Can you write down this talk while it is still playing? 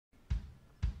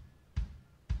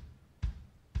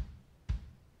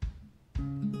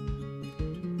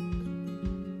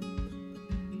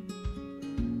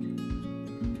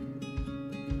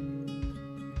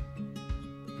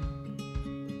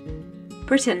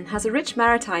Britain has a rich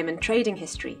maritime and trading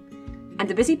history, and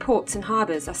the busy ports and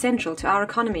harbours are central to our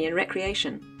economy and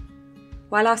recreation,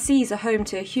 while our seas are home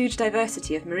to a huge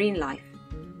diversity of marine life.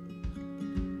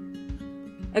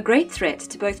 A great threat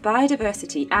to both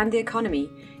biodiversity and the economy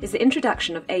is the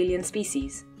introduction of alien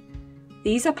species.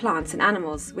 These are plants and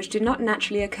animals which do not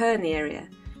naturally occur in the area,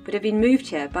 but have been moved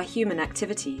here by human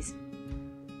activities.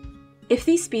 If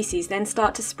these species then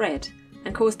start to spread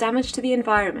and cause damage to the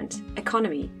environment,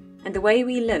 economy, and the way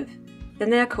we live,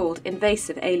 then they are called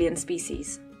invasive alien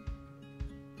species.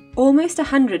 Almost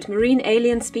 100 marine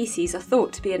alien species are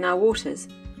thought to be in our waters,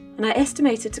 and are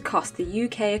estimated to cost the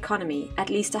UK economy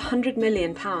at least £100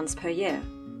 million per year.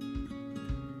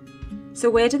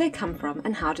 So where do they come from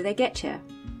and how do they get here?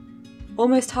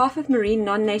 Almost half of marine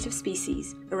non-native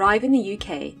species arrive in the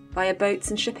UK via boats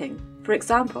and shipping, for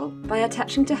example by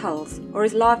attaching to hulls or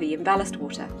as larvae in ballast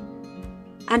water.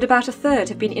 And about a third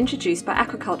have been introduced by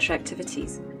aquaculture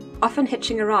activities, often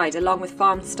hitching a ride along with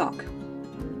farmed stock.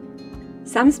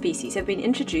 Some species have been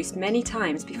introduced many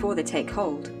times before they take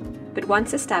hold, but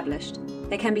once established,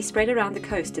 they can be spread around the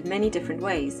coast in many different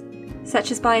ways,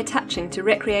 such as by attaching to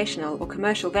recreational or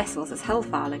commercial vessels as hull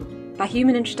fouling, by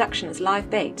human introduction as live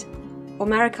bait, or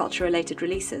mariculture-related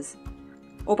releases,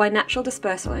 or by natural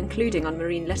dispersal including on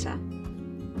marine litter.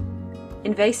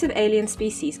 Invasive alien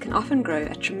species can often grow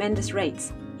at tremendous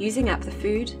rates, using up the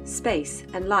food, space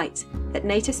and light that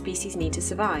native species need to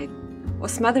survive, or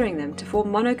smothering them to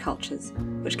form monocultures,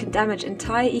 which can damage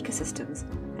entire ecosystems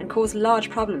and cause large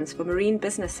problems for marine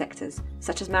business sectors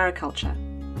such as mariculture.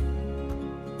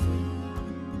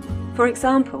 For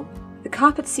example, the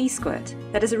carpet sea-squirt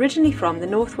that is originally from the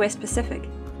northwest Pacific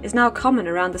is now common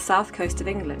around the south coast of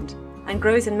England and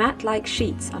grows in mat-like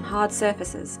sheets on hard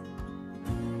surfaces.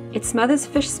 It smothers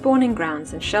fish spawning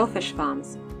grounds and shellfish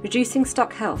farms, reducing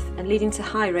stock health and leading to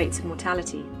high rates of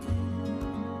mortality.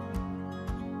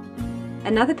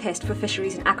 Another pest for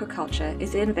fisheries and aquaculture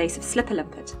is the invasive slipper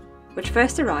limpet, which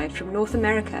first arrived from North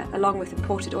America along with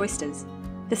imported oysters.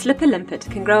 The slipper limpet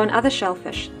can grow on other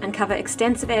shellfish and cover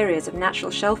extensive areas of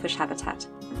natural shellfish habitat,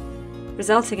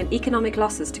 resulting in economic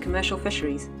losses to commercial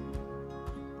fisheries.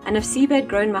 And if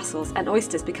seabed-grown mussels and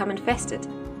oysters become infested,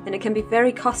 then it can be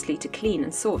very costly to clean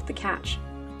and sort the catch.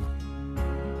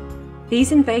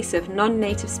 These invasive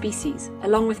non-native species,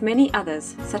 along with many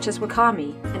others such as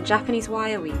wakame and Japanese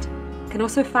wireweed, can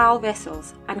also foul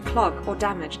vessels and clog or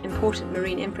damage important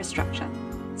marine infrastructure,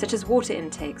 such as water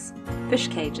intakes, fish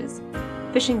cages,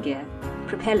 fishing gear,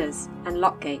 propellers and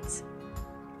lock gates.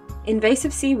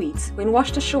 Invasive seaweeds, when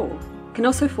washed ashore, can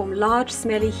also form large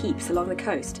smelly heaps along the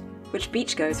coast, which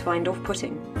beachgoers find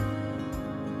off-putting.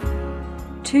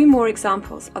 Two more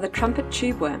examples are the trumpet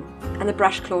tubeworm and the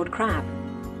brush-clawed crab.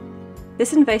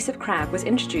 This invasive crab was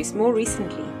introduced more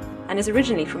recently and is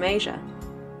originally from Asia.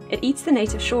 It eats the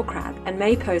native shore crab and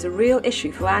may pose a real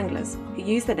issue for anglers who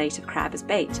use the native crab as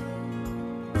bait.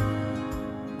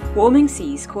 Warming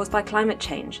seas caused by climate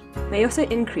change may also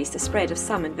increase the spread of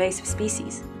some invasive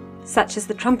species, such as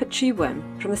the trumpet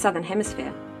tubeworm from the southern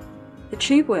hemisphere. The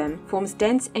tubeworm forms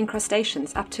dense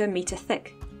incrustations up to 1 metre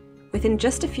thick. Within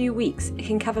just a few weeks, it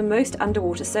can cover most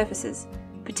underwater surfaces,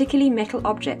 particularly metal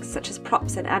objects such as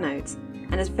props and anodes,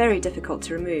 and is very difficult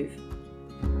to remove.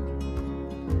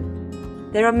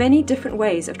 There are many different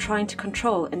ways of trying to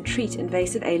control and treat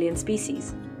invasive alien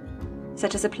species,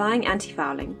 such as applying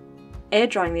anti-fouling, air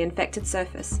drying the infected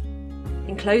surface,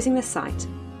 enclosing the site,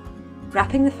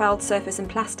 wrapping the fouled surface in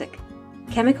plastic,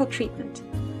 chemical treatment,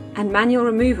 and manual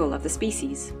removal of the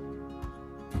species.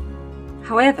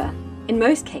 However, in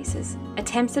most cases,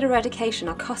 attempts at eradication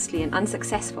are costly and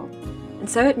unsuccessful, and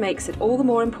so it makes it all the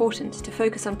more important to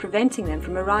focus on preventing them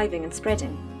from arriving and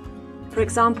spreading, for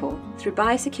example, through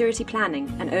biosecurity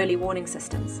planning and early warning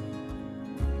systems.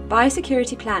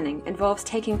 Biosecurity planning involves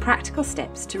taking practical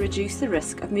steps to reduce the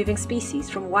risk of moving species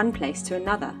from one place to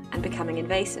another and becoming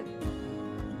invasive.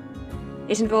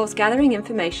 It involves gathering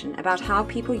information about how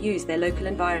people use their local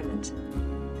environment,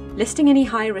 listing any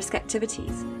high-risk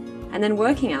activities, and then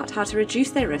working out how to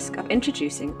reduce their risk of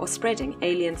introducing or spreading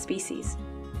alien species.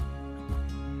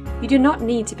 You do not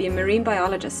need to be a marine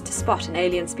biologist to spot an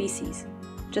alien species.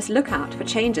 Just look out for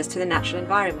changes to the natural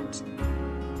environment.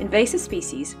 Invasive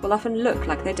species will often look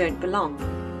like they don't belong,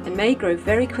 and may grow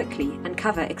very quickly and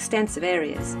cover extensive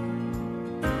areas.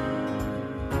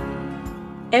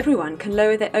 Everyone can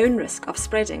lower their own risk of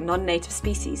spreading non-native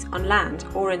species on land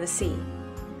or in the sea.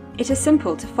 It is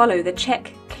simple to follow the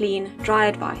check, clean, dry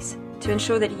advice to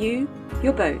ensure that you,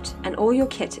 your boat and all your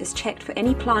kit is checked for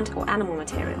any plant or animal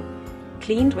material,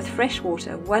 cleaned with fresh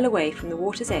water well away from the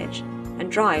water's edge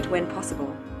and dried when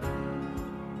possible.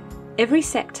 Every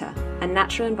sector and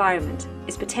natural environment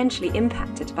is potentially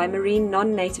impacted by marine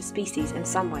non-native species in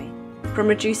some way, from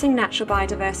reducing natural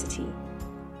biodiversity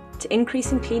to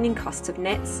increasing cleaning costs of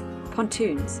nets,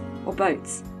 pontoons, or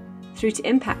boats, through to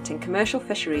impacting commercial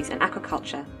fisheries and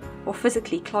aquaculture, or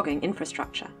physically clogging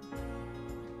infrastructure.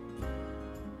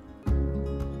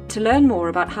 To learn more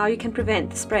about how you can prevent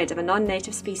the spread of a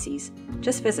non-native species,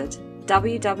 just visit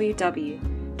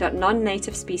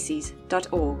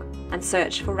www.nonnativespecies.org and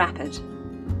search for RAPID.